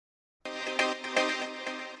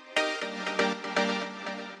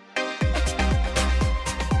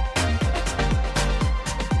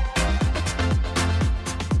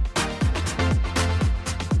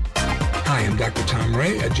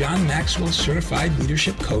Ray, a John Maxwell certified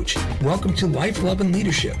leadership coach. Welcome to Life, Love, and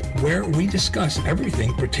Leadership, where we discuss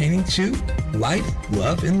everything pertaining to life,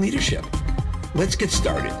 love, and leadership. Let's get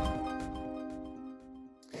started.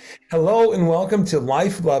 Hello and welcome to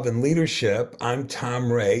Life, Love, and Leadership. I'm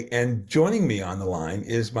Tom Ray, and joining me on the line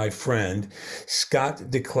is my friend, Scott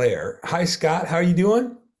DeClaire. Hi, Scott. How are you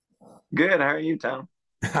doing? Good. How are you, Tom?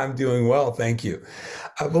 I'm doing well, thank you.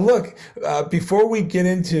 But look, before we get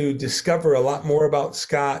into discover a lot more about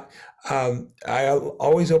Scott, I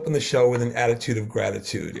always open the show with an attitude of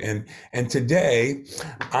gratitude. And today,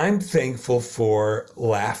 I'm thankful for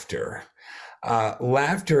laughter.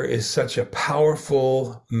 Laughter is such a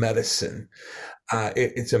powerful medicine.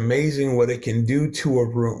 It's amazing what it can do to a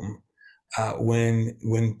room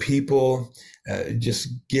when people just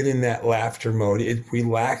get in that laughter mode. It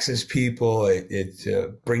relaxes people.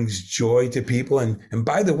 It brings joy to people. And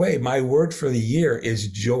by the way, my word for the year is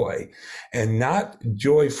joy, and not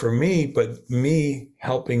joy for me, but me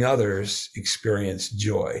helping others experience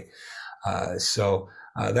joy. So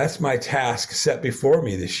that's my task set before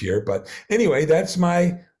me this year. But anyway, that's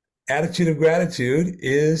my attitude of gratitude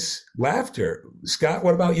is laughter. Scott,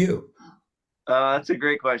 what about you? That's a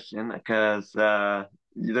great question because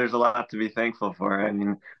there's a lot to be thankful for. I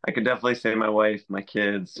mean, I could definitely say my wife, my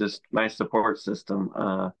kids, just my support system.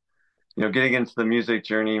 Getting into the music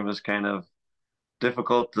journey was kind of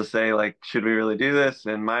difficult to say, like, should we really do this?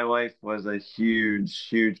 And my wife was a huge,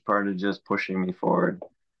 huge part of just pushing me forward.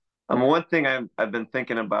 One thing I've been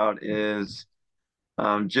thinking about is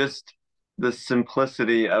just the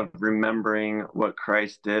simplicity of remembering what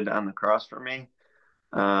Christ did on the cross for me.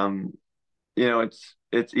 Um,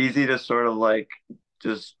 it's easy to sort of like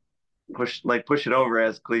just push it over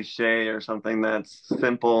as cliche or something that's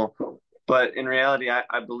simple. But in reality,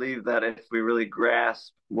 I believe that if we really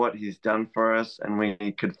grasp what he's done for us and we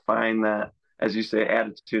could find that, as you say,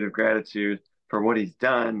 attitude of gratitude for what he's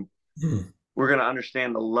done, we're going to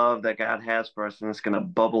understand the love that God has for us, and it's going to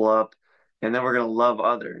bubble up, and then we're going to love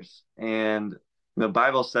others. And the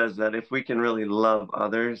Bible says that if we can really love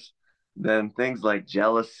others, then things like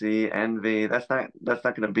jealousy, envy, that's not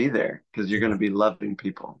going to be there because you're going to be loving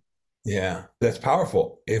people. Yeah, that's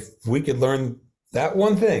powerful. If we could learn that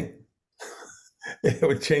one thing, it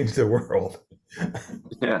would change the world.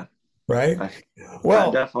 Yeah, Right? I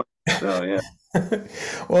Well, definitely. So yeah.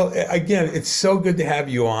 well, again, it's so good to have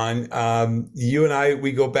you on. You and I,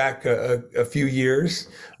 we go back a few years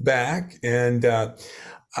back, and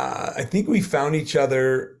I think we found each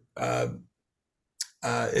other.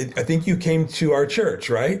 I think you came to our church,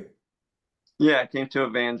 right? Yeah, I came to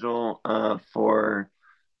Evangel for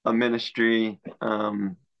a ministry,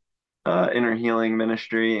 inner healing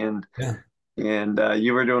ministry, and Yeah.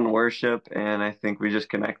 you were doing worship, and I think we just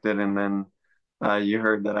connected, and then you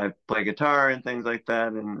heard that I play guitar and things like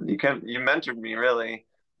that, and you mentored me really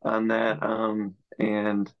on that,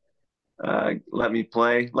 and let me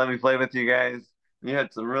play with you guys. You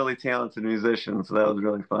had some really talented musicians, so that was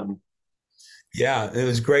really fun. Yeah, it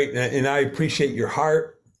was great, and I appreciate your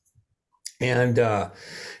heart and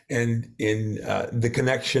and in the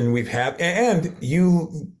connection we've had. And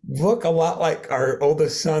you look a lot like our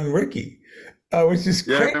oldest son, Ricky, which is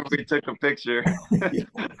Yeah, I great. remember we took a picture.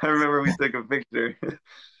 I remember we took a picture.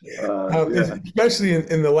 Yeah. Especially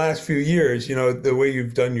in the last few years, the way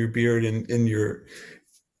you've done your beard and in your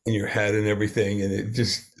head and everything, and it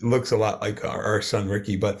just looks a lot like our son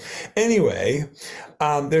Ricky. But anyway,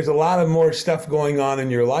 there's a lot of more stuff going on in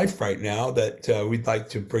your life right now that we'd like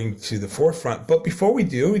to bring to the forefront. But before we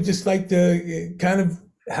do, we'd just like to kind of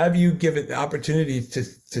have you give it the opportunity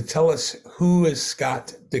to tell us, who is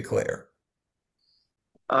Scott DeClaire?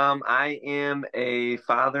 I am a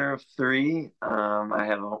father of three. I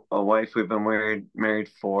have a wife. We've been married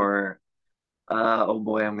for oh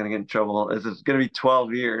boy, I'm gonna get in trouble. It's gonna be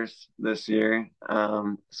 12 years this year.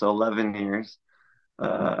 So 11 years,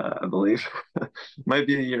 I believe. Might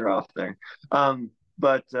be a year off there.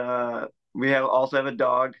 But we also have a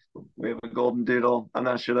dog. We have a golden doodle. I'm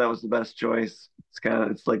not sure that was the best choice.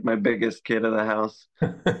 It's like my biggest kid of the house.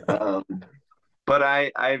 Um, but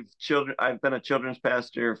I've been a children's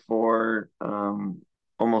pastor for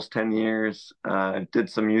almost 10 years. Did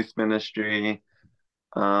some youth ministry,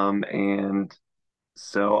 and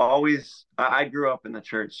so always, I grew up in the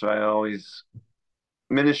church, so I always,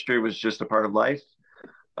 ministry was just a part of life.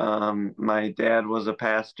 My dad was a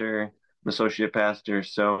pastor, an associate pastor,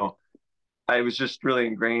 so I was just really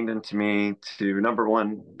ingrained into me to, number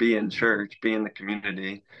one, be in church, be in the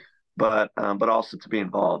community, but also to be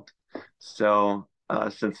involved. So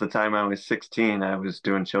since the time I was 16, I was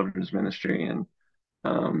doing children's ministry, and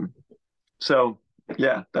um, so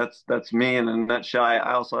Yeah, that's me in a nutshell. I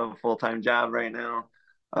also have a full-time job right now.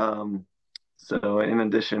 Um, so in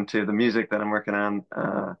addition to the music that I'm working on,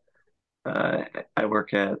 uh, I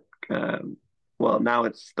work at well, now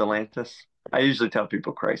it's Stellantis. I usually tell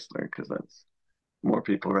people Chrysler because that's more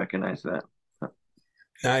people recognize that.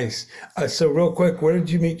 Nice. So real quick, where did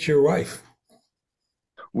you meet your wife?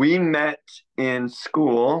 We met in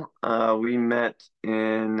school. We met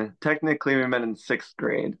in technically we met in sixth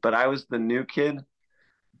grade, but I was the new kid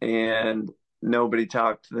and nobody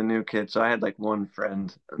talked to the new kid, so I had like one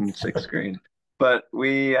friend in sixth grade. But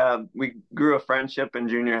we grew a friendship in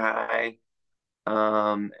junior high,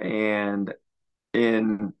 and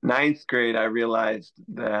in ninth grade, I realized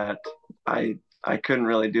that I couldn't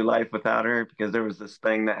really do life without her because there was this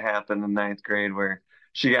thing that happened in ninth grade where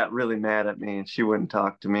she got really mad at me and she wouldn't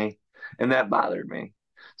talk to me, and that bothered me.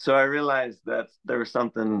 So I realized that there was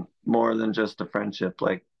something more than just a friendship.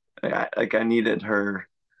 Like I needed her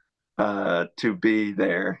to be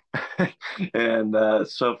there, and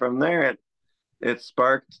so from there it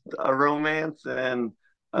sparked a romance, and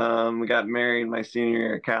we got married my senior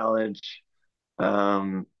year of college.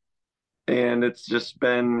 Um, and it's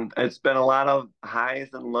been a lot of highs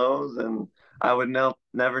and lows, and I would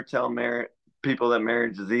never tell people that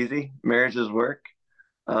marriage is easy. Marriage is work,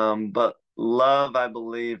 but love, I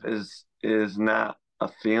believe, is not a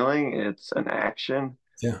feeling; it's an action.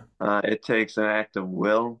 Yeah. It takes an act of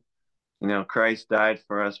will. Christ died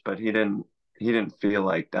for us, but he didn't feel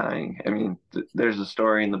like dying. I mean, there's a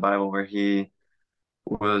story in the Bible where he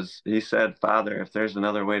said, "Father, if there's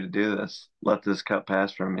another way to do this, let this cup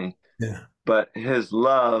pass from me." Yeah. But his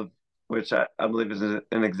love, which I believe is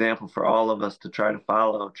an example for all of us to try to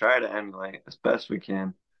follow, try to emulate as best we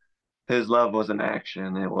can. His love was an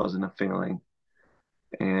action, it wasn't a feeling.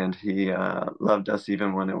 And he loved us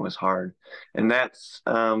even when it was hard. And that's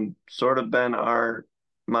sort of been our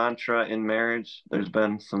mantra in marriage. There's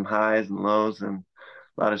been some highs and lows and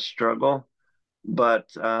a lot of struggle, but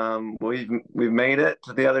we've made it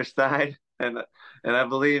to the other side, and I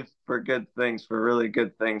believe for good things, for really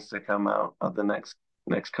good things to come out of the next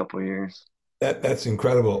couple of years. That's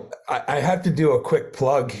incredible. I have to do a quick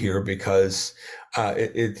plug here because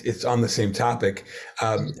it's on the same topic.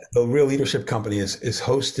 The Real Leadership Company is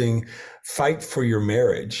hosting Fight for Your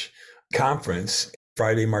Marriage conference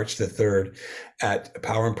Friday, March the 3rd at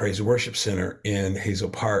Power and Praise Worship Center in Hazel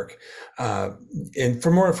Park. And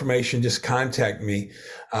for more information, just contact me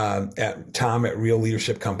at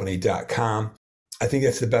tom@realleadershipcompany.com. I think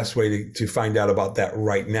that's the best way to find out about that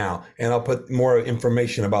right now. And I'll put more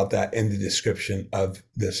information about that in the description of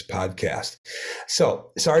this podcast.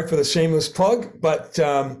 So sorry for the shameless plug, but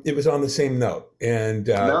it was on the same note. And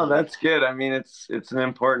No, that's good. I mean, it's an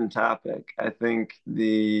important topic. I think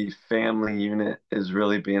the family unit is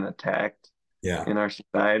really being attacked yeah, in our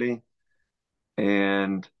society,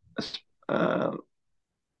 and uh,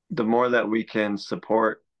 the more that we can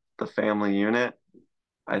support the family unit,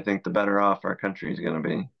 I think the better off our country is going to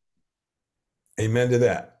be. amen to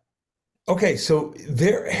that. Okay, so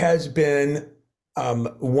there has been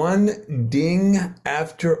one ding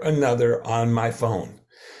after another on my phone.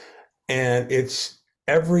 And it's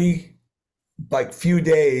every like few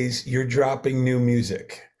days you're dropping new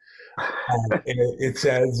music. It's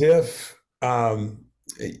as if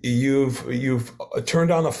you've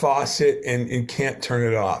turned on a faucet and can't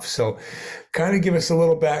turn it off. So, kind of give us a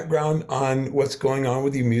little background on what's going on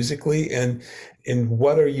with you musically and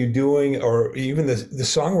what are you doing, or even the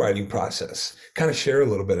songwriting process. Kind of share a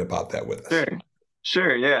little bit about that with us. Sure,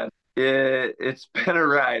 sure, yeah. It's been a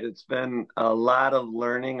ride. It's been a lot of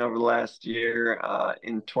learning over the last year.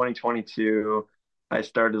 In 2022, I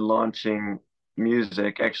started launching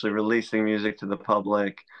music, actually releasing music to the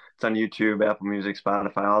public. It's on YouTube, Apple Music,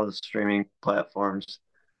 Spotify, all the streaming platforms.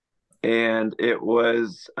 And it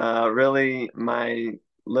was really my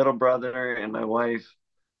little brother and my wife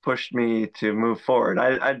pushed me to move forward.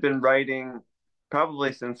 I'd been writing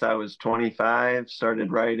probably since I was 25,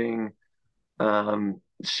 started writing,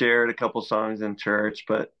 shared a couple songs in church,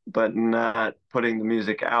 but not putting the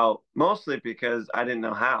music out, mostly because I didn't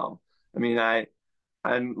know how. I mean,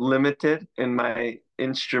 I'm limited in my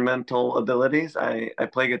instrumental abilities. I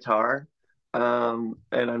play guitar, and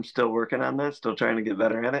I'm still working on that, still trying to get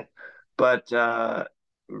better at it. But to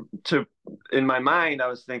in my mind, I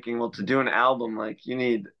was thinking, well, to do an album, like you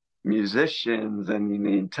need musicians and you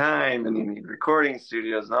need time and you need recording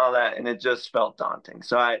studios and all that, and it just felt daunting.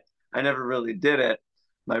 So I never really did it.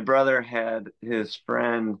 My brother had his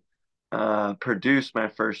friend produce my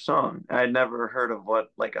first song. I had never heard of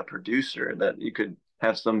what like a producer that you could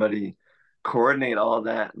have somebody coordinate all of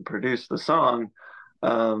that and produce the song.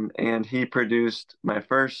 And he produced my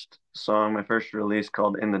first song, my first release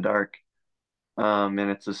called In the Dark. And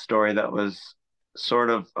it's a story that was sort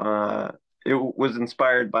of it was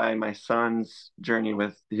inspired by my son's journey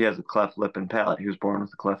with he has a cleft lip and palate. He was born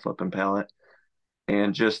with a cleft lip and palate,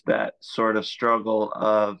 and just that sort of struggle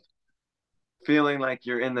of feeling like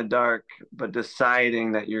you're in the dark, but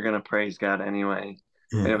deciding that you're going to praise God anyway.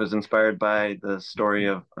 And it Mm. was inspired by the story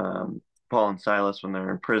of Paul and Silas when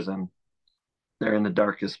they're in prison. They're in the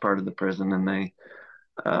darkest part of the prison, and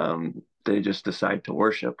they just decide to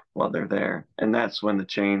worship while they're there, and that's when the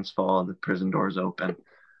chains fall, the prison doors open.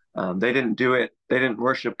 They didn't do it. They didn't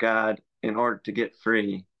worship God in order to get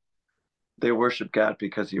free. They worshiped God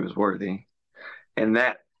because He was worthy, and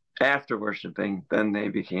that after worshiping, then they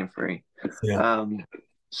became free. Yeah. Um,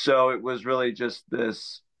 so it was really just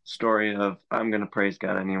this story of I'm going to praise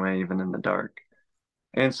God anyway, even in the dark.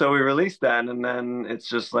 And so we released that, and then it's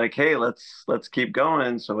just like, hey, let's keep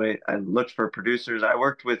going. So I looked for producers. I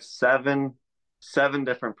worked with seven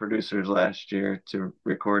different producers last year to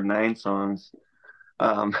record 9 songs.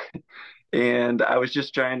 Um, and I was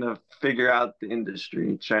just trying to figure out the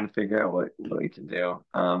industry, trying to figure out what we can do.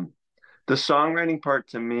 The songwriting part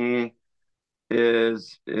to me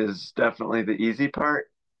is definitely the easy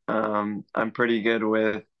part. I'm pretty good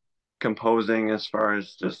with composing as far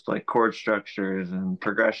as just like chord structures and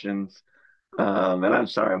progressions. And I'm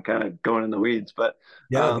sorry, I'm kind of going in the weeds, but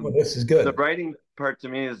Yeah, no, this is the good. writing part to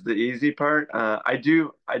me is the easy part. I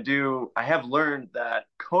have learned that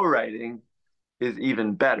co-writing is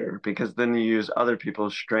even better because then you use other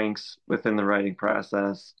people's strengths within the writing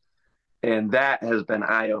process, and that has been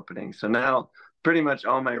eye-opening. So now, pretty much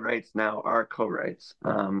all my writes now are co-writes,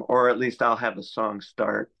 or at least I'll have a song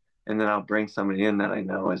start, and then I'll bring somebody in that I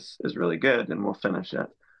know is really good, and we'll finish it.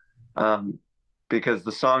 Um, because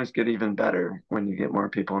the songs get even better when you get more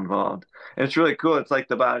people involved. And it's really cool. It's like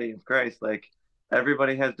the body of Christ. Like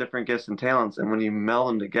everybody has different gifts and talents, and when you meld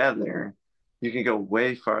them together, you can go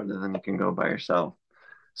way farther than you can go by yourself.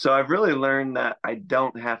 So I've really learned that I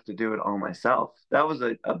don't have to do it all myself. That was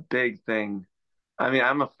a big thing. I mean,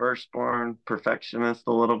 I'm a firstborn perfectionist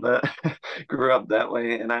a little bit, grew up that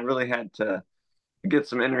way, and I really had to get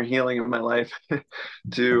some inner healing in my life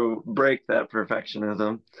to break that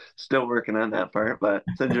perfectionism. Still working on that part, but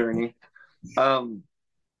it's a journey. Um,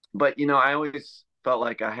 but I always felt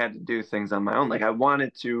like I had to do things on my own. Like I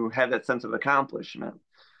wanted to have that sense of accomplishment.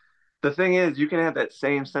 The thing is, you can have that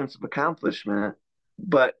same sense of accomplishment,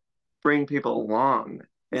 but bring people along.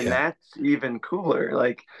 And Yeah. that's even cooler.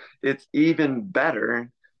 Like it's even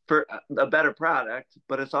better for a better product,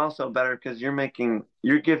 but it's also better because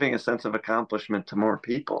you're giving a sense of accomplishment to more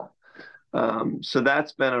people. So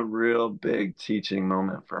that's been a real big teaching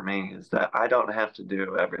moment for me is that I don't have to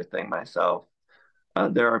do everything myself.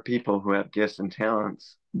 There are people who have gifts and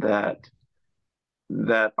talents that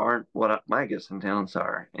aren't what my gifts and talents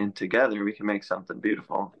are, and together we can make something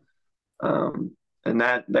beautiful. Um, and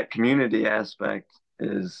that community aspect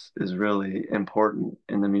is really important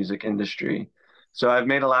in the music industry. So I've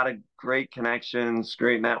made a lot of great connections,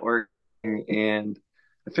 great networking, and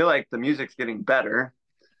I feel like the music's getting better.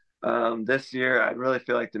 This year, I really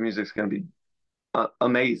feel like the music's going to be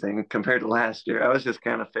amazing compared to last year. I was just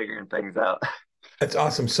kind of figuring things out. That's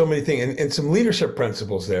awesome. So many things and some leadership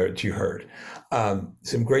principles there that you heard.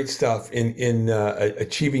 Some great stuff in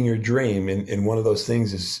achieving your dream. And one of those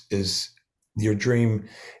things is your dream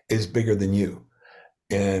is bigger than you,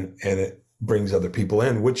 and it brings other people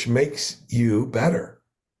in, which makes you better.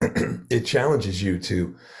 It challenges you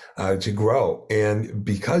to grow, and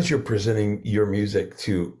because you're presenting your music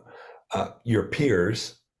to your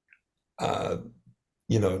peers, uh,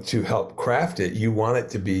 to help craft it, you want it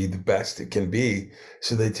to be the best it can be,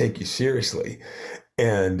 so they take you seriously,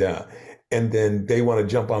 and uh, and then they want to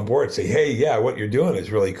jump on board, and say, "Hey, yeah, what you're doing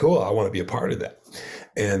is really cool. I want to be a part of that,"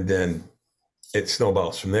 and then it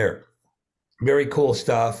snowballs from there. Very cool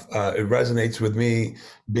stuff. It resonates with me,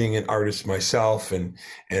 being an artist myself, and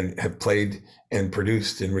have played and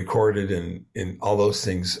produced and recorded and all those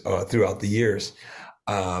things throughout the years.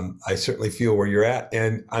 I certainly feel where you're at,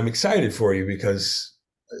 and I'm excited for you because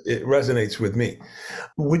it resonates with me.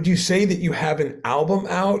 Would you say that you have an album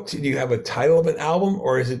out? Do you have a title of an album,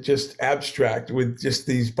 or is it just abstract with just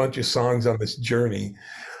these bunch of songs on this journey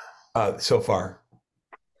so far?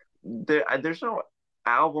 There's no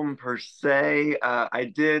album per se.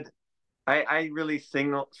 I release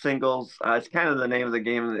singles. It's kind of the name of the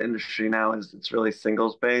game in the industry now is it's really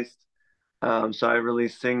singles based. So I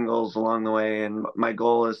release singles along the way, and my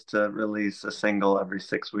goal is to release a single every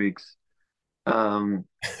 6 weeks. Um,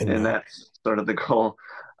 and No. that's sort of the goal.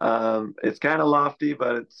 It's kind of lofty,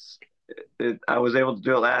 but I was able to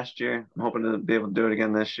do it last year. I'm hoping to be able to do it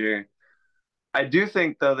again this year. I do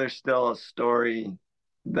think though there's still a story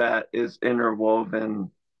that is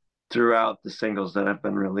interwoven throughout the singles that have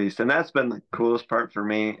been released, and that's been the coolest part for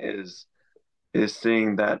me is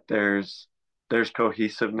seeing that there's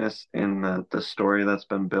cohesiveness in the story that's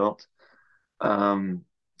been built. Um,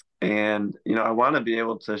 and I want to be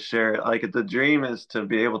able to share it. Like the dream is to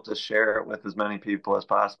be able to share it with as many people as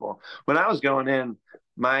possible. When I was going in,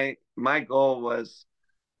 my goal was,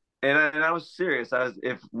 and I was serious. I was,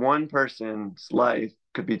 if one person's life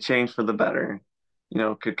could be changed for the better,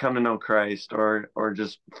 could come to know Christ, or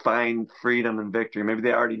just find freedom and victory. Maybe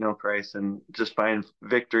they already know Christ and just find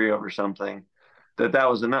victory over something, that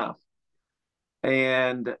was enough.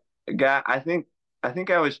 And God, I think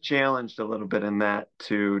I was challenged a little bit in that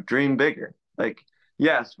to dream bigger. Like,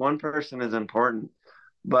 yes, one person is important,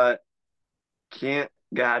 but can't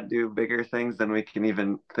God do bigger things than we can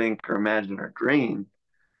even think or imagine or dream?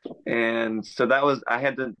 And so that was, I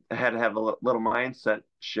had to have a little mindset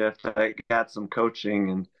shift. I got some coaching,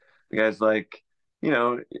 and the guy's like,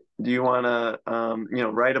 do you want to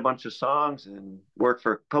write a bunch of songs and work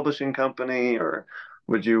for a publishing company, or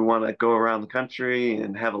would you want to go around the country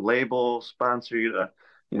and have a label sponsor you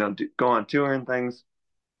to go on tour and things?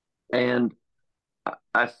 And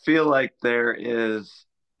I feel like there is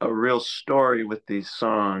a real story with these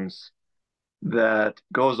songs that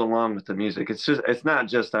goes along with the music. It's not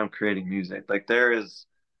just I'm creating music. Like there is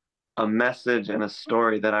a message and a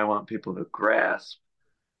story that I want people to grasp.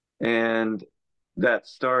 And that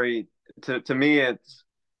story, to me,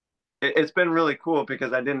 it's been really cool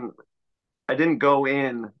because I didn't go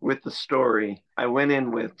in with the story. I went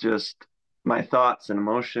in with just my thoughts and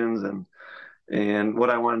emotions, and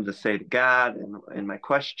what I wanted to say to God, and my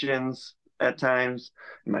questions at times,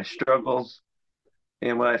 and my struggles.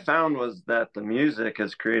 And what I found was that the music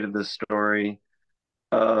has created this story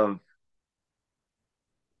of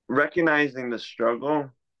recognizing the struggle,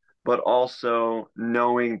 but also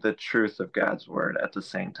knowing the truth of God's word at the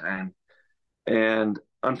same time. And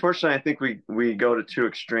unfortunately, I think we go to two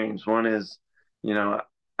extremes. One is, you know,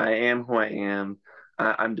 I am who I am.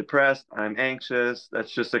 I'm depressed. I'm anxious.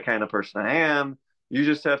 That's just the kind of person I am. You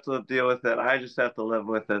just have to deal with it. I just have to live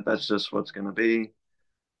with it. That's just what's going to be.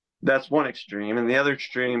 That's one extreme. And the other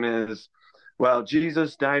extreme is, well,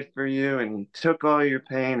 Jesus died for you and he took all your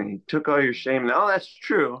pain and he took all your shame. And all that's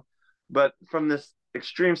true. But from this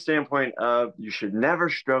extreme standpoint of you should never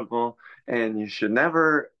struggle and you should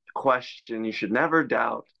never question, you should never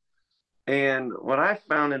doubt. And what I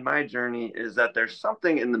found in my journey is that there's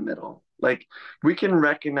something in the middle. Like we can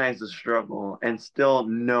recognize the struggle and still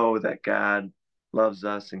know that God loves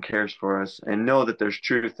us and cares for us, and know that there's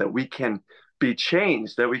truth, that we can be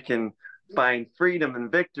changed, that we can find freedom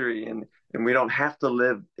and victory, and we don't have to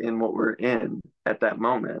live in what we're in at that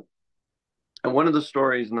moment. And one of the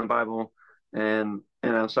stories in the Bible, and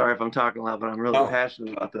I'm sorry if I'm talking loud, but I'm really Oh,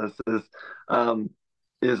 passionate about this,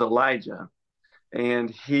 is Elijah, and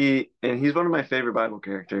he's one of my favorite Bible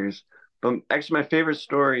characters. But actually, my favorite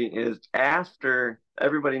story is after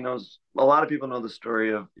everybody knows. A lot of people know the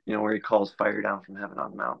story of where he calls fire down from heaven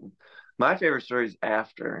on the mountain. My favorite story is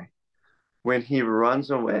after, when he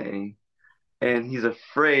runs away and he's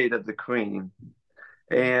afraid of the queen,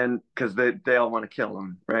 and because they all want to kill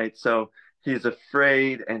him, right? So he's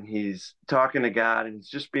afraid and he's talking to God and he's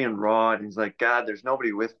just being raw, and he's like, God, there's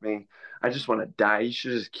nobody with me. I just want to die. You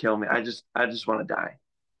should just kill me. I just want to die.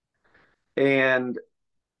 And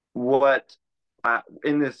what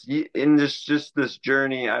in this just this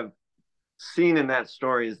journey I've seen in that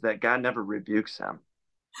story is that God never rebukes him.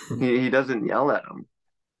 He doesn't yell at him.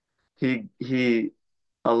 He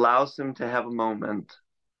allows him to have a moment.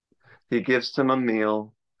 He gives him a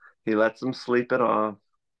meal. He lets him sleep it off.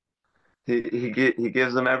 He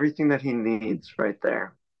gives him everything that he needs right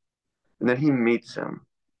there, and then he meets him.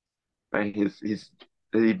 Right,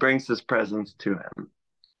 he brings his presence to him,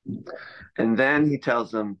 and then he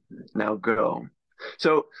tells him, "Now go."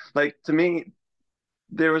 So, like to me,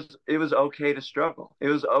 it was okay to struggle. It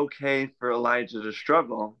was okay for Elijah to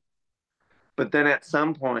struggle, but then at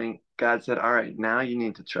some point, God said, "All right, now you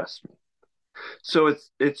need to trust me." So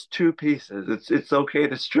it's two pieces. It's okay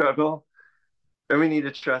to struggle, and we need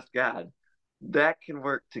to trust God. That can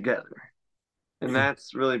work together. And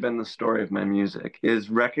that's really been the story of my music, is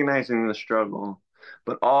recognizing the struggle,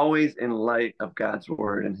 but always in light of God's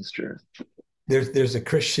word and his truth. there's a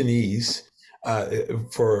Christianese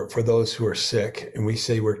for those who are sick, and we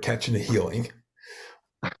say we're catching a healing,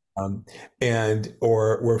 and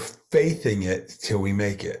or we're faithing it till we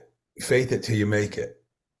make it. Faith it till you make it,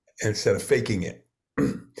 instead of faking it.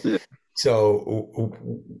 Yeah. So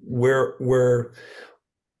we're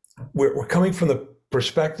coming from the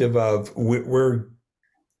perspective of we're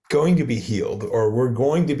going to be healed or we're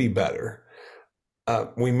going to be better.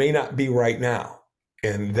 We may not be right now,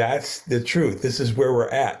 and that's the truth. This is where we're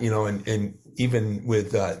at, and even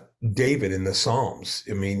with David in the Psalms.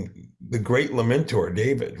 I mean, the great lamentor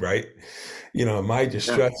David, right? My Yeah.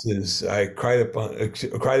 distress is I cried unto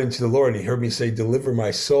the Lord, and He heard me say, "Deliver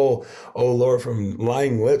my soul, O Lord, from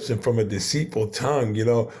lying lips and from a deceitful tongue."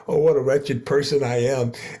 Oh, what a wretched person I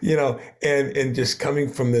am. And just coming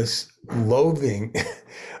from this loathing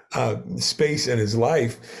space in his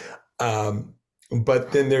life.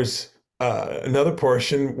 But then there's another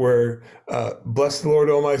portion where bless the Lord,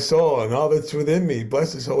 O my soul, and all that's within me,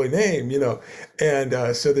 bless His holy name. And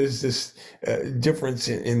so there's this difference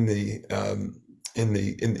in the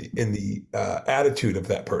attitude of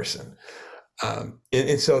that person.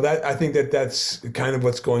 And so that I think that's kind of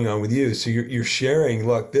what's going on with you. So you're sharing,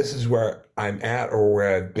 look, this is where I'm at or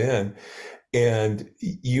where I've been, and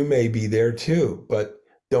you may be there too, but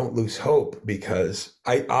don't lose hope, because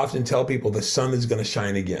I often tell people the sun is going to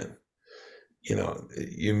shine again.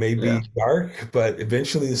 You may Yeah. be dark, but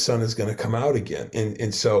eventually the sun is going to come out again.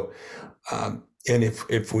 And so, and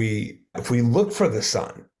if we look for the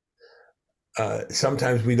sun,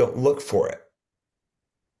 sometimes we don't look for it,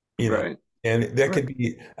 you know, Right. and that Right. could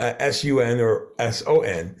be SUN or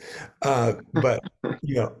SON, but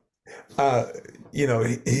you know, uh,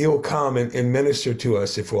 he'll come and minister to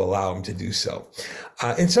us if we'll allow him to do so.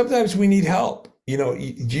 And sometimes we need help.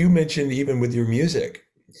 You mentioned even with your music,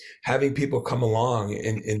 having people come along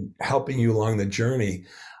and helping you along the journey.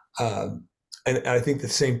 And I think the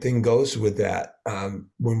same thing goes with that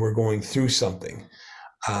when we're going through something.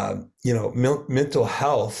 Mental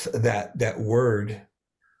health, that word,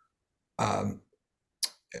 um,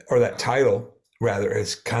 or that title rather,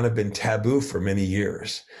 has kind of been taboo for many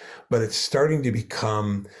years, but it's starting to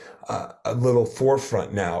become a little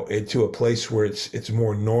forefront now, into a place where it's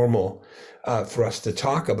more normal for us to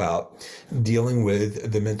talk about dealing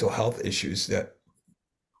with the mental health issues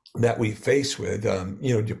that we face with,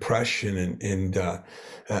 depression and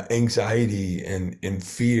anxiety and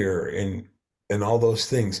fear and all those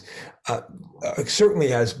things. Uh,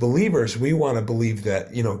 Certainly, as believers, we want to believe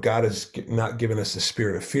that God has not given us a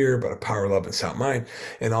spirit of fear, but a power, love, and sound mind,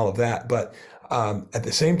 and all of that. But at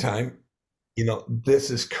the same time, this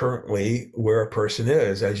is currently where a person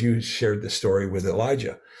is, as you shared the story with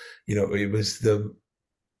Elijah. It was the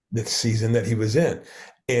season that he was in,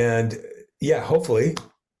 and yeah, hopefully,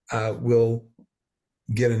 we'll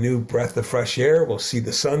get a new breath of fresh air. We'll see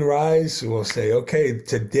the sunrise. We'll say, okay,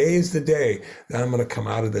 today is the day that I'm going to come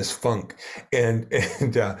out of this funk and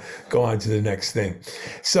go on to the next thing.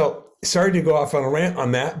 So sorry to go off on a rant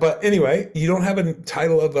on that, but anyway, you don't have a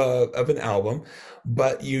title of an album,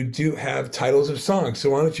 but you do have titles of songs. So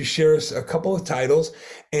why don't you share us a couple of titles,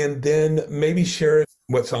 and then maybe share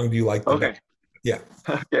what song do you like the best? Okay. Yeah,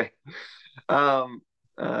 Okay. Um,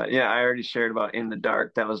 yeah, I already shared about In the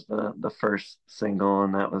Dark. That was the first single,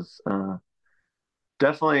 and that was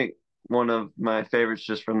definitely one of my favorites,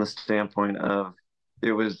 just from the standpoint of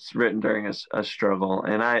it was written during a struggle,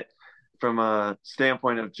 and from a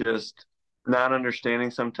standpoint of just not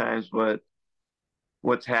understanding sometimes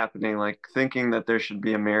what's happening, like thinking that there should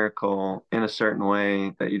be a miracle in a certain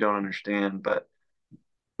way that you don't understand, but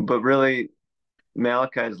really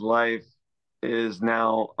Malachi's life is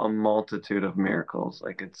now a multitude of miracles.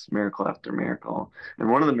 Like it's miracle after miracle. And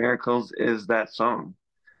one of the miracles is that song.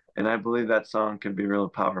 And I believe that song can be really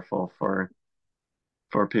powerful for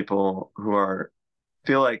people who are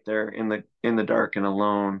feel like they're in the dark and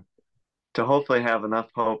alone, to hopefully have enough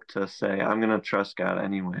hope to say, I'm gonna trust God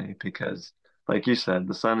anyway, because like you said,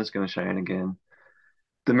 the sun is gonna shine again.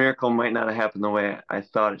 The miracle might not have happened the way I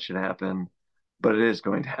thought it should happen, but it is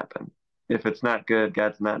going to happen. If it's not good,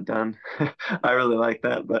 God's not done. I really like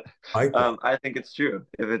that, but I like that. I think it's true.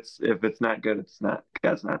 If it's not good, it's not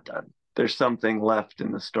God's not done. There's something left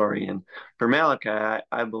in the story, and for Malachi,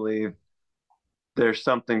 I believe there's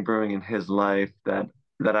something brewing in his life that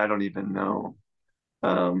I don't even know,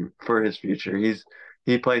 for his future. He's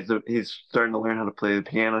starting to learn how to play the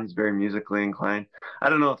piano. He's very musically inclined. I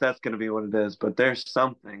don't know if that's going to be what it is, but there's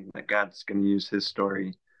something that God's going to use his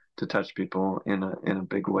story to touch people in a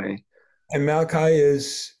big way. And Malachi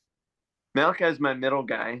is Malachi is my middle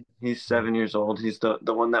guy. He's 7 years old. He's the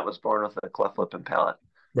one that was born with a cleft lip and palate.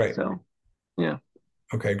 right. So yeah.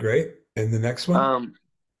 Okay, great. And the next one? Um,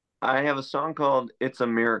 I have a song called "It's a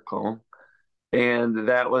Miracle," and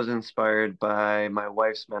that was inspired by my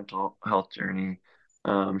wife's mental health journey.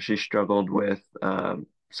 She struggled with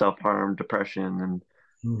self-harm, depression,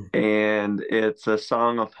 Mm, and it's a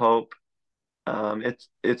song of hope.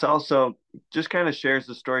 It's also just kind of shares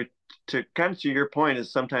the story to kind of to your point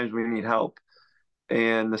is sometimes we need help.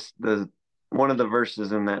 And the one of the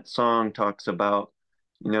verses in that song talks about,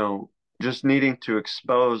 you know, just needing to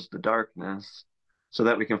expose the darkness so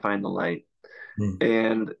that we can find the light. mm,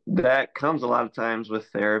 And that comes a lot of times with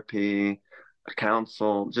therapy,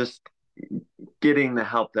 counsel, just getting the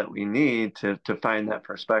help that we need to find that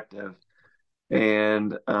perspective.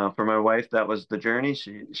 And for my wife, that was the journey.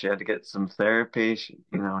 She had to get some therapy. She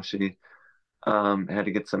had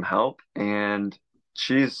to get some help, and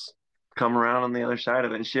she's come around on the other side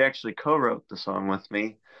of it. And she actually co-wrote the song with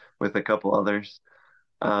me, with a couple others.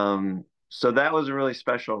 So that was a really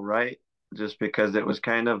special write, just because it was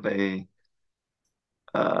kind of a,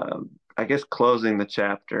 I guess, closing the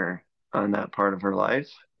chapter on that part of her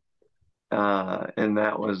life. And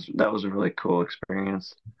that was a really cool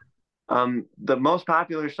experience. The most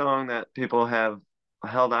popular song that people have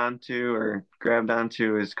held on to or grabbed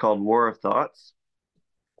onto is called War of Thoughts.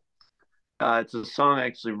 It's a song I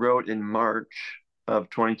actually wrote in March of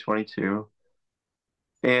 2022,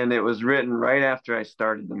 and it was written right after I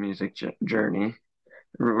started the music journey,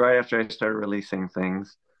 right after I started releasing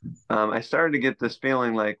things. I started to get this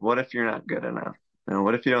feeling like, what if you're not good enough? You know,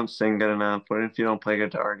 what if you don't sing good enough? What if you don't play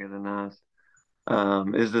guitar good enough?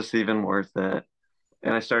 Is this even worth it?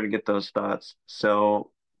 And I started to get those thoughts. So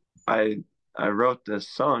I I wrote this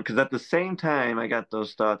song because at the same time I got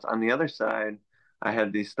those thoughts. On the other side, I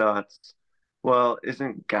had these thoughts. Well,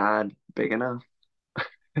 isn't God big enough?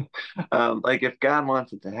 Like if God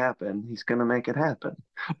wants it to happen, He's gonna make it happen.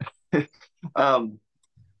 um,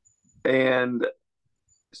 and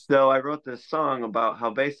so I wrote this song about how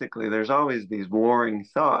basically there's always these warring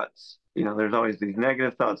thoughts. You know, there's always these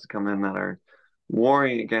negative thoughts that come in that are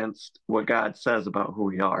warring against what God says about who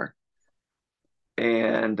we are.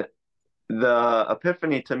 And the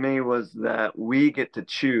epiphany to me was that we get to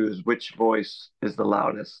choose which voice is the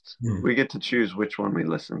loudest. mm. We get to choose which one we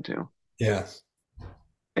listen to. Yes.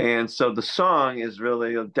 And so the song is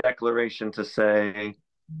really a declaration to say,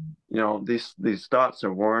 you know, these thoughts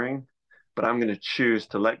are warring, but I'm going to choose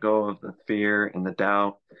to let go of the fear and the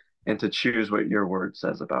doubt and to choose what your word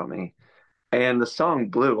says about me. And the song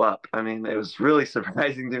blew up. I mean, it was really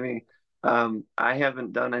surprising to me. I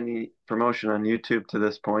haven't done any promotion on YouTube to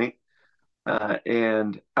this point.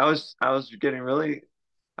 And I was getting really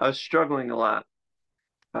I was struggling a lot.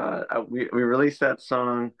 We released that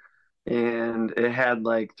song and it had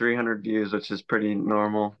like 300 views, which is pretty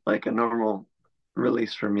normal. Like a normal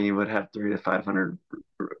release for me would have 300 to 500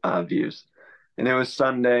 views. And it was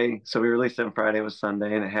Sunday, so we released it on Friday. It was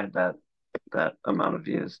Sunday, and it had that amount of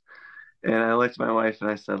views. And I looked at my wife and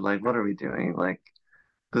I said, like, what are we doing? Like,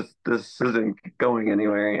 this isn't going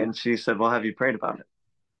anywhere. And she said, well, have you prayed about it?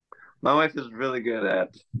 My wife is really good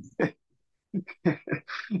at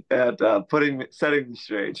at setting me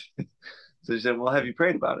straight. So she said, "Well, have you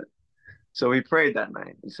prayed about it?" So we prayed that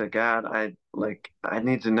night. We said, "God, I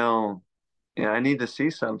need to know. You know, I need to see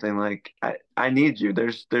something. Like I need you.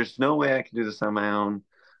 There's no way I can do this on my own.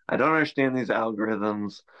 I don't understand these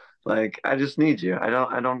algorithms. Like I just need you. I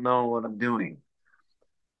don't know what I'm doing."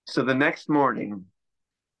 So the next morning,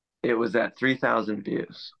 it was at 3,000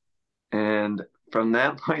 views, and from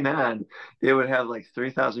that point on, it would have like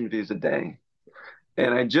 3,000 views a day.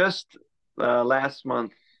 And I just last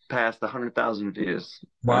month passed 100,000 views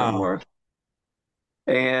on Wow. Worth.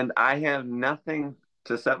 And I have nothing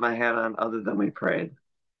to set my hat on other than we prayed.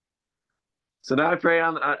 So now I pray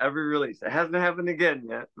on every release. It hasn't happened again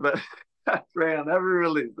yet, but I pray on every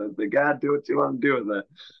release. I say, God, do what you want to do with it.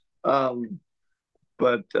 Um,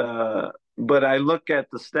 but I look at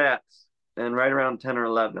the stats, and right around 10 or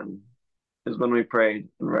 11 is when we prayed,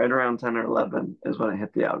 and right around 10 or 11 is when it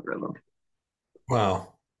hit the algorithm.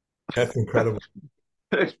 Wow. That's incredible.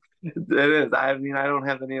 It is. I mean, I don't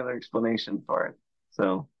have any other explanation for it.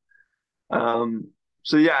 So, um,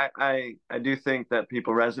 so yeah, I do think that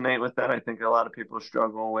people resonate with that. I think a lot of people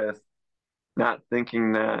struggle with not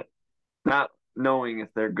thinking that, not knowing if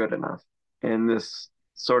they're good enough, and this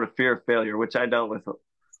sort of fear of failure, which I dealt with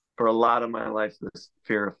for a lot of my life, this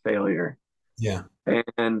fear of failure. Yeah.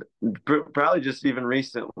 And probably just even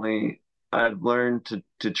recently, I've learned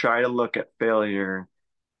to try to look at failure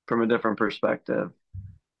from a different perspective.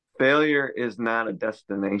 Failure is not a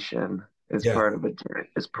destination. It's Yeah. part of a journey.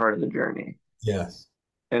 It's part of the journey. Yes.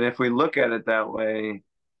 And if we look at it that way,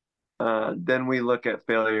 then we look at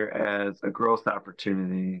failure as a growth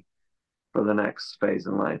opportunity for the next phase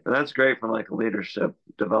in life. And that's great from like a leadership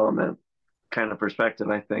development kind of perspective,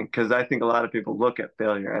 I think, because I think a lot of people look at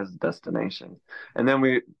failure as a destination. And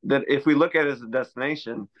then that if we look at it as a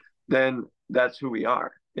destination, then that's who we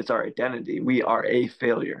are. It's our identity. We are a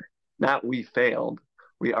failure, not we failed.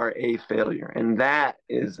 We are a failure. And that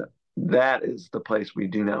is the place we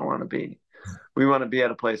do not want to be. We want to be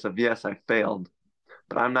at a place of, yes, I failed,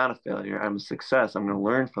 but I'm not a failure. I'm a success. I'm going to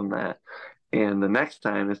learn from that. And the next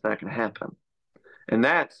time it's not going to happen. And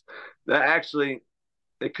that actually,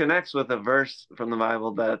 it connects with a verse from the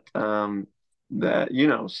Bible that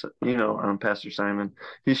Pastor Simon,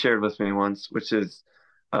 he shared with me once, which is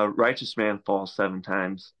a righteous man falls 7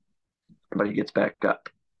 times, but he gets back up.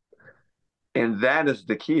 And that is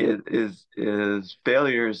the key. Is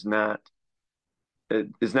failure is not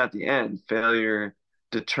the end. Failure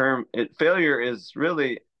is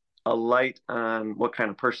really a light on what kind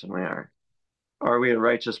of person we are. Are we a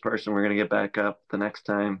righteous person? We're going to get back up the next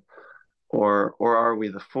time, or are we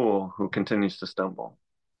the fool who continues to stumble?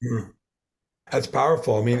 Mm. That's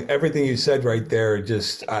powerful. I mean, everything you said right there,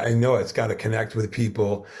 just, I know it's got to connect with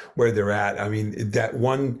people where they're at. I mean, that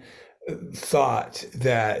one thought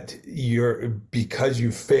that because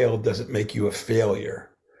you failed doesn't make you a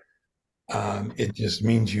failure. It just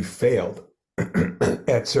means you failed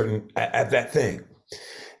at that thing.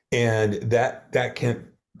 And that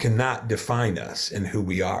cannot define us and who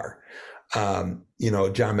we are.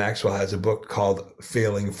 John Maxwell has a book called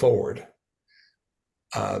Failing Forward.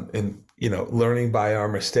 And learning by our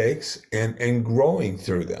mistakes and growing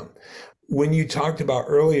through them. When you talked about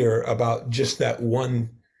earlier about just that one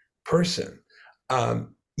person,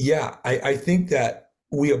 I think that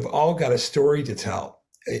we have all got a story to tell.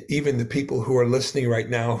 Even the people who are listening right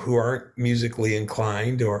now who aren't musically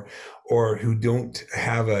inclined or who don't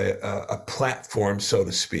have a platform, so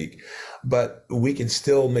to speak, but we can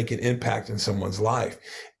still make an impact in someone's life.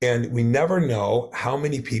 And we never know how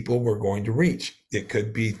many people we're going to reach. It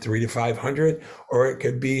could be 300 to 500, or it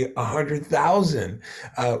could be 100,000.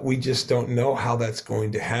 We just don't know how that's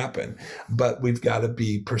going to happen. But we've got to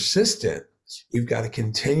be persistent. We've got to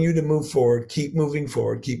continue to move forward, keep moving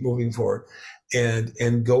forward,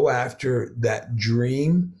 and go after that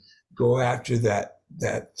dream, go after that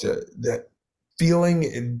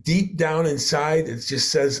feeling deep down inside. It just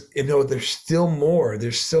says, there's still more.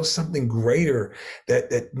 There's still something greater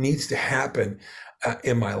that needs to happen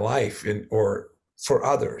in my life or for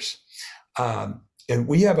others. And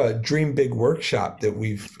we have a Dream Big workshop that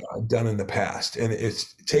we've done in the past, and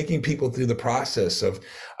it's taking people through the process of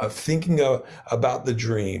thinking about the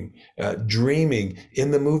dream, dreaming.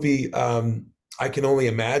 In the movie, I Can Only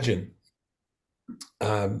Imagine,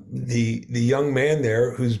 the young man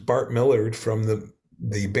there who's Bart Millard from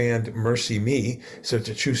the band Mercy Me, so it's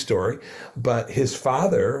a true story, but his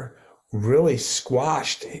father really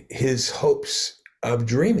squashed his hopes of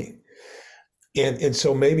dreaming. And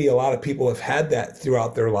so maybe a lot of people have had that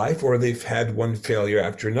throughout their life, or they've had one failure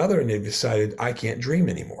after another and they've decided, I can't dream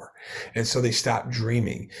anymore. And so they stop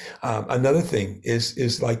dreaming. Another thing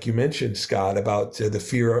is like you mentioned, Scott, about the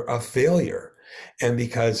fear of failure. And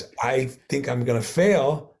because I think I'm going to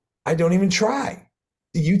fail, I don't even try.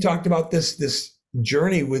 You talked about this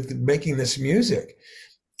journey with making this music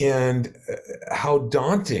and how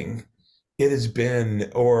daunting it has been,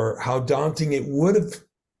 or how daunting it would have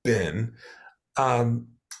been,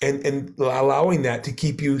 and allowing that to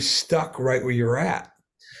keep you stuck right where you're at.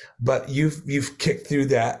 But you've kicked through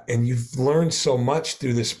that, and you've learned so much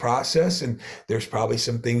through this process. And there's probably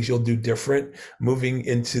some things you'll do different moving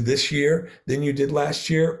into this year than you did last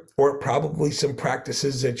year, or probably some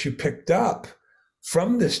practices that you picked up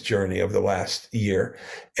from this journey of the last year,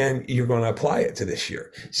 and you're going to apply it to this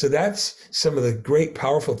year. So that's some of the great,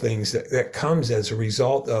 powerful things that comes as a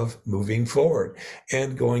result of moving forward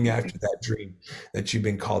and going after that dream that you've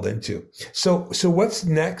been called into. So what's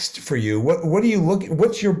next for you? What do you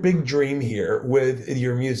what's your big dream here with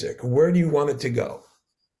your music? Where do you want it to go?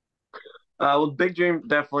 Well, the big dream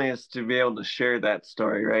definitely is to be able to share that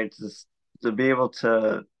story, right? To be able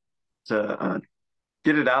to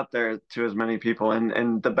get it out there to as many people.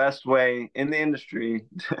 And the best way in the industry,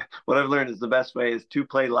 what I've learned is the best way is to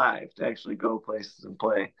play live, to actually go places and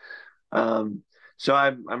play. So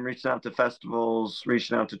I'm reaching out to festivals,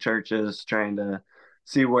 reaching out to churches, trying to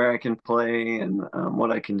see where I can play and what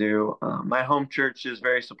I can do. My home church is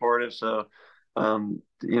very supportive, so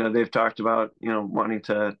they've talked about wanting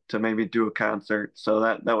to maybe do a concert, so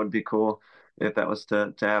that would be cool if that was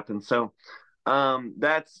to happen. So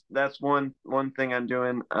that's one thing I'm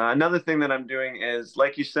doing. Another thing that I'm doing is,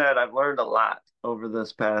 like you said, I've learned a lot over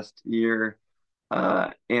this past year,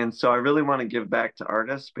 and so I really want to give back to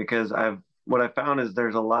artists, because what I found is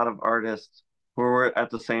there's a lot of artists who who are at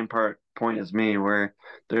the same point as me, where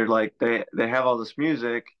they're like they have all this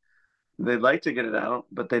music, they'd like to get it out,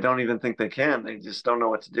 but they don't even think they can. They just don't know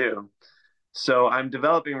what to do. So I'm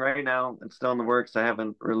developing right now. It's still in the works. I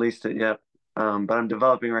haven't released it yet, but I'm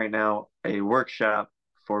developing right now a workshop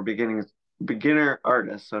for beginner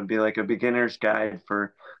artists. So it'd be like a beginner's guide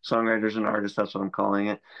for songwriters and artists. That's what I'm calling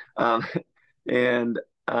it. Um, and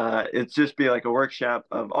it's just be like a workshop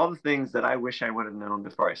of all the things that I wish I would have known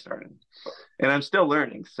before I started. And I'm still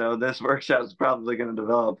learning. So this workshop is probably going to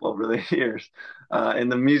develop over the years.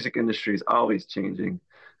 And the music industry is always changing.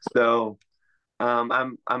 So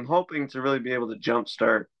I'm hoping to really be able to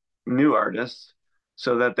jumpstart new artists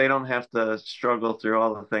so that they don't have to struggle through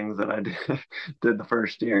all the things that I did the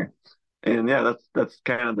first year. And yeah, that's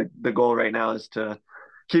kind of the goal right now, is to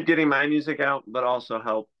keep getting my music out, but also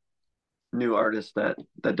help new artists that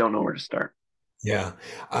don't know where to start. Yeah,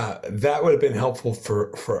 that would have been helpful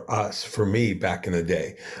for us, for me back in the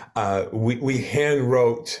day. We hand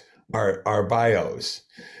wrote our bios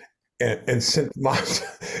and sent them out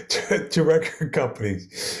to record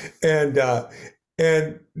companies, and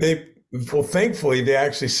they, well, thankfully they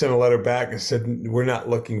actually sent a letter back and said we're not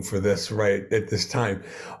looking for this right at this time.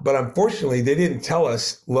 But unfortunately, they didn't tell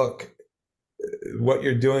us, look, what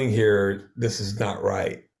you're doing here, this is not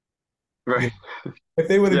right. Right. If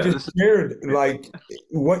they would have Yeah, just shared like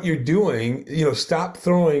what you're doing, stop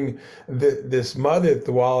throwing this mud at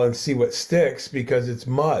the wall and see what sticks, because it's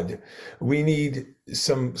mud. We need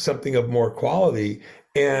something of more quality.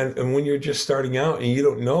 And when you're just starting out and you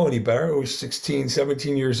don't know any better, I was 16,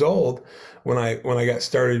 17 years old when I got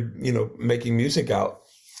started, making music out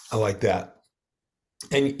like that.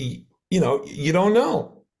 And you don't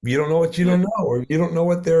know. You don't know what you yeah, don't know, or you don't know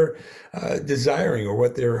what they're desiring or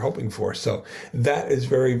what they're hoping for. So that is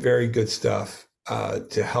very, very good stuff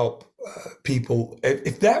to help people.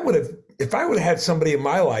 If I would have had somebody in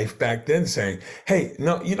my life back then saying, "Hey,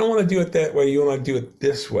 no, you don't want to do it that way. You want to do it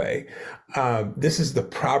this way. This is the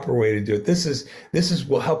proper way to do it. This is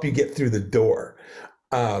will help you get through the door."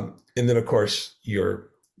 And then, of course, your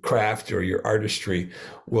craft or your artistry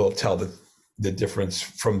will tell the difference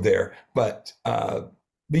from there. But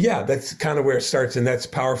yeah, that's kind of where it starts, and that's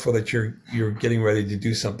powerful that you're getting ready to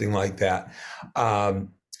do something like that.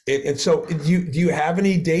 And so, do you have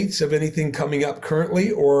any dates of anything coming up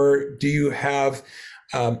currently, or do you have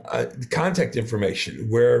contact information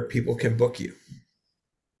where people can book you?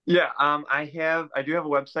 yeah. I do have a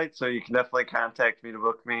website, so you can definitely contact me to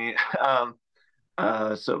book me.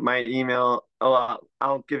 So my email,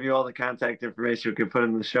 I'll give you all the contact information. We can put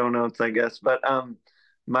in the show notes, I guess. But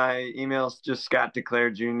my email is just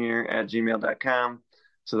scottdeclairejr@gmail.com.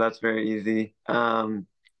 So that's very easy.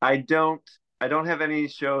 I don't I don't have any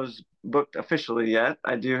shows booked officially yet.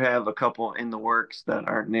 I do have a couple in the works that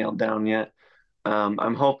aren't nailed down yet.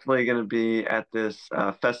 I'm hopefully going to be at this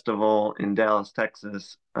festival in Dallas,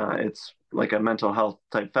 Texas. It's like a mental health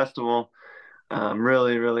type festival. I'm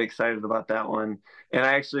really, really excited about that one. And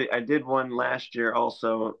I did one last year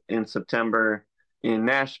also in September in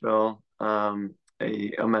Nashville, a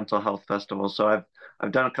mental health festival. So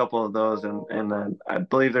I've done a couple of those, and then I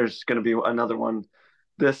believe there's going to be another one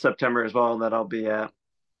this September as well that I'll be at.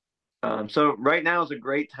 So right now is a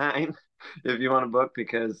great time if you want to book,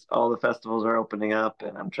 because all the festivals are opening up,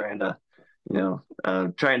 and I'm trying to,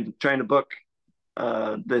 trying to book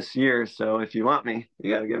this year. So if you want me,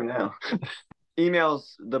 you got to get me now.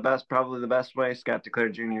 Email's probably the best way,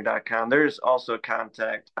 scottdeclairejr.com. There's also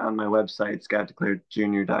contact on my website,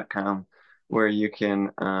 scottdeclairejr.com, where you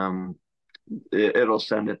can, it'll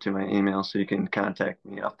send it to my email, so you can contact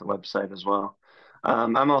me off the website as well.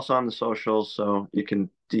 I'm also on the socials, so you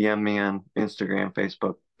can DM me on Instagram,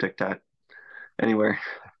 Facebook, TikTok, anywhere.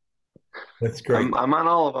 That's great. I'm on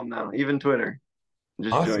all of them now, even Twitter.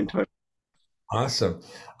 Just Awesome. join Twitter. Awesome.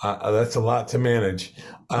 That's a lot to manage.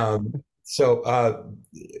 So,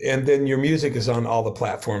 and then your music is on all the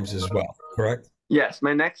platforms as well, correct? Yes,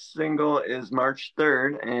 my next single is March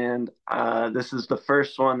 3rd, and this is the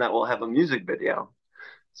first one that will have a music video.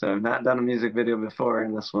 So I've not done a music video before,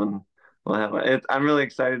 and this one will have it. I'm really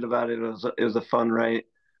excited about it. It was a fun write.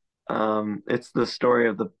 It's the story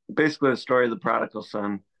of basically the story of the prodigal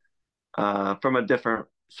son, from a different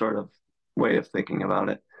sort of way of thinking about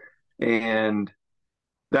it. And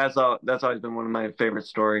that's always been one of my favorite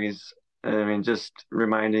stories. I mean, just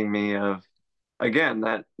reminding me of, again,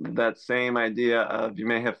 that same idea of you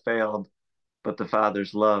may have failed, but the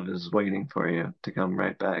Father's love is waiting for you to come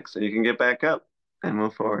right back, so you can get back up and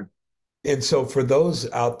move forward. And so for those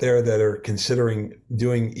out there that are considering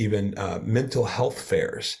doing even mental health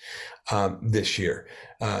fairs this year,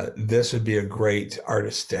 this would be a great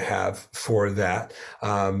artist to have for that,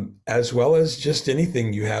 as well as just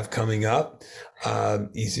anything you have coming up.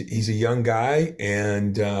 He's a young guy,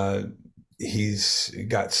 and he's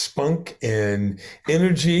got spunk and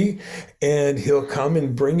energy, and he'll come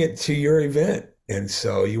and bring it to your event. And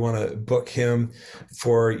so you want to book him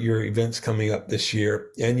for your events coming up this year,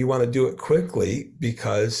 and you want to do it quickly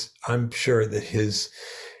because I'm sure that his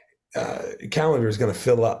calendar is going to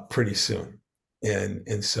fill up pretty soon.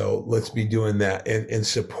 And so let's be doing that and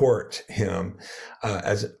support him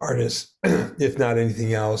as an artist, if not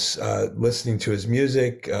anything else, listening to his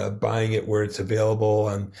music, buying it where it's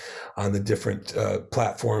available on the different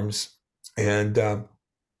platforms, and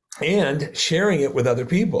sharing it with other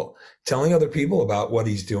people, telling other people about what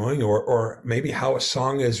he's doing, or maybe how a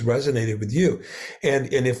song has resonated with you.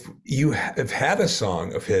 And if you have had a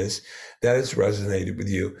song of his that has resonated with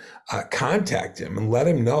you, contact him and let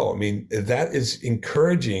him know. I mean, that is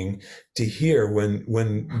encouraging to hear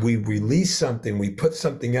when we release something, we put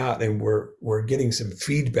something out, and we're getting some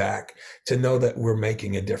feedback to know that we're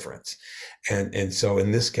making a difference. And so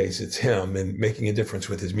in this case, it's him and making a difference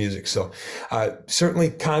with his music. So certainly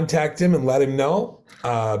contact him and let him know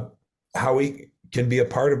how he can be a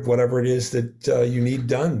part of whatever it is that you need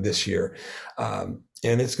done this year.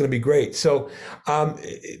 And it's going to be great. So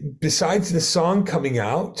besides the song coming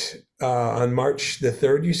out on March the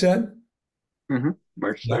 3rd, you said? Mm-hmm.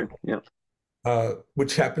 March 3rd, yeah.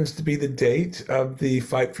 Which happens to be the date of the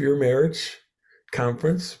Fight for Your Marriage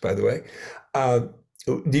conference, by the way.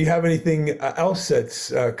 Do you have anything else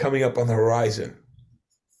that's coming up on the horizon?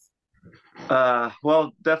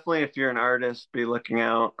 Well, definitely if you're an artist, be looking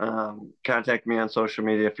out. Contact me on social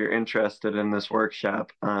media if you're interested in this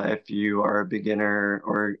workshop. If you are a beginner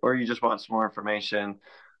or you just want some more information,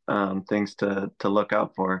 things to look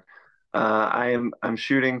out for. I'm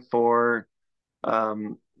shooting for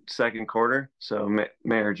second quarter, so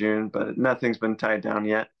May or June, but nothing's been tied down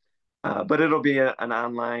yet. But it'll be an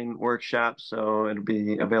online workshop, so it'll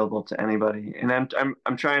be available to anybody. And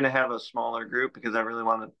I'm trying to have a smaller group because I really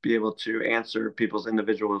want to be able to answer people's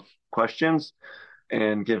individual questions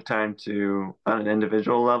and give time to on an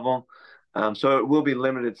individual level. So it will be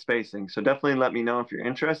limited spacing. So definitely let me know if you're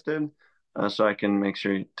interested, so I can make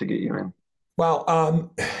sure to get you in.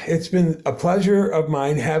 Well, it's been a pleasure of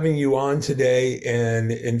mine having you on today,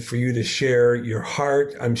 and for you to share your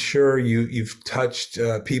heart. I'm sure you've touched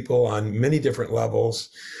people on many different levels,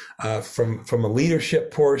 from a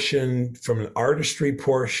leadership portion, from an artistry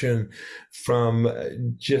portion, from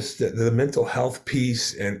just the mental health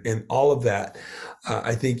piece, and all of that.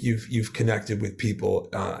 I think you've connected with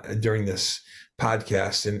people during this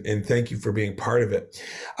podcast, and thank you for being part of it.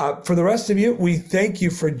 For the rest of you, we thank you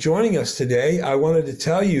for joining us today. I wanted to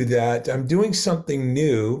tell you that I'm doing something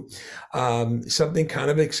new, something kind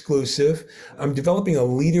of exclusive. I'm developing a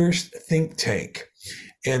leaders think tank,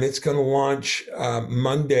 and it's going to launch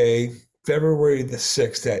Monday, February the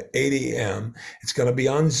 6th at 8 a.m. It's going to be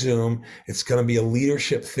on Zoom. It's going to be a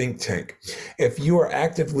leadership think tank. If you are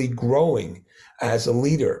actively growing as a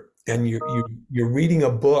leader and you're reading a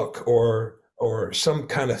book or some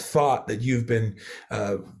kind of thought that you've been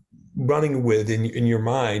running with in your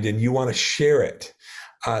mind, and you want to share it,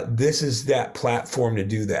 this is that platform to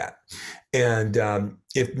do that. And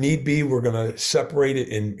if need be, we're going to separate it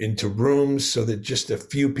into rooms so that just a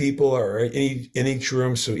few people are in each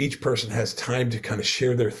room, so each person has time to kind of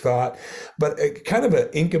share their thought. But kind of an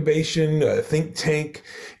incubation, a think tank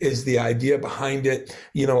is the idea behind it.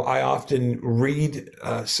 You know, I often read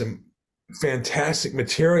some fantastic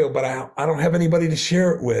material, but I don't have anybody to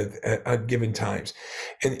share it with at given times.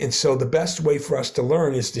 And so the best way for us to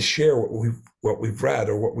learn is to share what we've read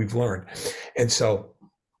or what we've learned. And so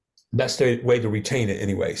best way to retain it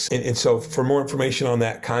anyways. And so for more information on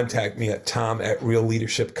that, contact me at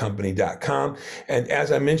tom@realleadershipcompany.com. And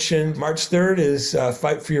as I mentioned, March 3rd is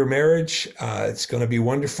Fight for Your Marriage. It's going to be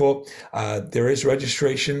wonderful. There is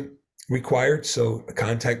registration required. So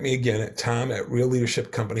contact me again at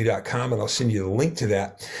tom@realleadershipcompany.com, and I'll send you the link to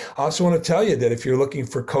that. I also want to tell you that if you're looking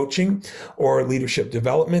for coaching or leadership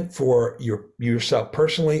development for yourself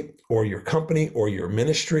personally, or your company or your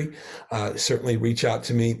ministry, certainly reach out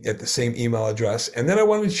to me at the same email address. And then I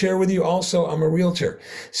wanted to share with you also, I'm a realtor.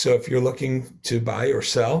 So if you're looking to buy or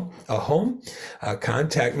sell a home,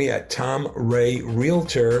 contact me at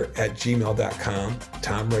tomrayrealtor@gmail.com,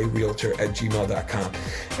 tomrayrealtor@gmail.com,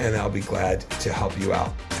 and I'll be be glad to help you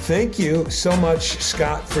out. Thank you so much,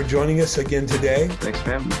 Scott, for joining us again today. Thanks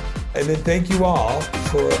for having me. And then thank you all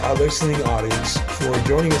for our listening audience for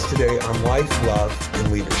joining us today on Life, Love,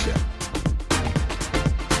 and Leadership.